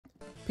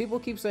People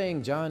keep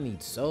saying John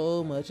needs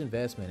so much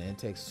investment and it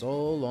takes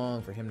so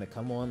long for him to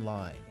come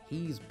online.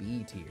 He's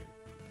B tier.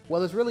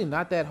 Well, it's really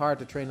not that hard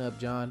to train up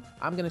John.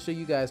 I'm going to show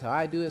you guys how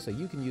I do it so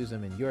you can use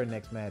him in your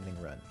next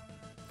maddening run.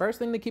 First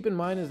thing to keep in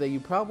mind is that you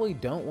probably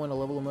don't want to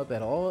level him up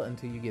at all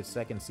until you get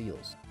second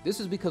seals. This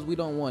is because we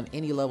don't want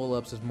any level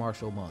ups as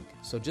Martial Monk,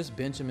 so just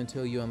bench him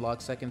until you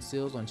unlock second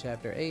seals on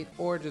chapter 8,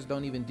 or just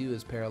don't even do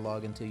his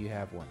paralog until you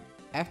have one.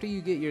 After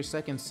you get your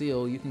second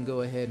seal, you can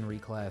go ahead and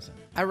reclass him.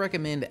 I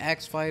recommend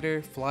Axe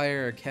Fighter,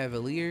 Flyer, or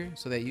Cavalier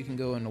so that you can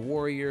go into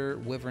Warrior,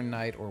 Wyvern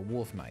Knight, or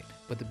Wolf Knight.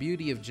 But the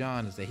beauty of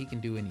John is that he can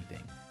do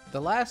anything. The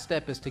last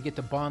step is to get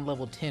to Bond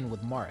level 10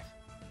 with Marth.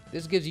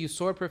 This gives you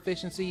sword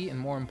proficiency and,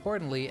 more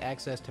importantly,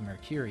 access to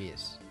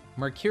Mercurius.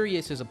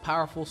 Mercurius is a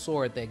powerful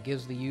sword that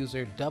gives the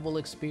user double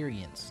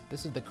experience.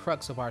 This is the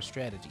crux of our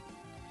strategy.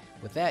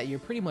 With that, you're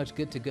pretty much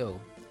good to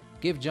go.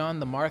 Give John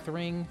the Marth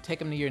ring,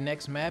 take him to your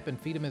next map, and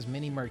feed him as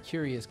many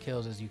Mercurius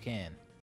kills as you can.